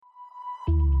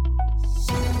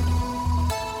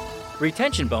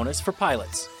Retention bonus for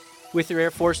pilots. With your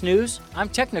Air Force news, I'm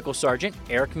Technical Sergeant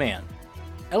Eric Mann.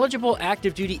 Eligible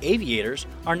active duty aviators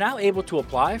are now able to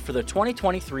apply for the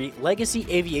 2023 Legacy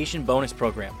Aviation Bonus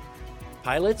Program.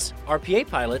 Pilots, RPA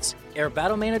pilots, air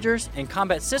battle managers, and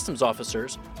combat systems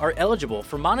officers are eligible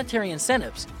for monetary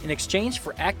incentives in exchange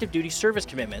for active duty service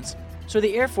commitments, so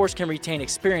the Air Force can retain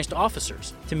experienced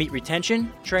officers to meet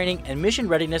retention, training, and mission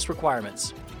readiness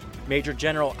requirements. Major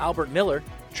General Albert Miller,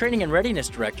 Training and Readiness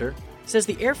Director, says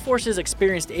the Air Force's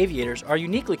experienced aviators are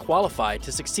uniquely qualified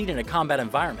to succeed in a combat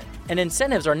environment, and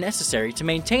incentives are necessary to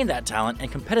maintain that talent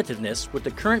and competitiveness with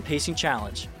the current pacing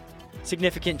challenge.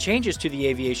 Significant changes to the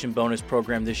Aviation Bonus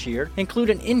Program this year include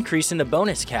an increase in the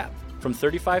bonus cap from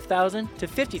 $35,000 to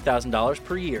 $50,000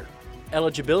 per year.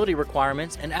 Eligibility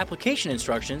requirements and application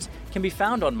instructions can be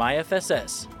found on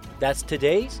MyFSS. That's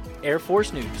today's Air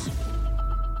Force News.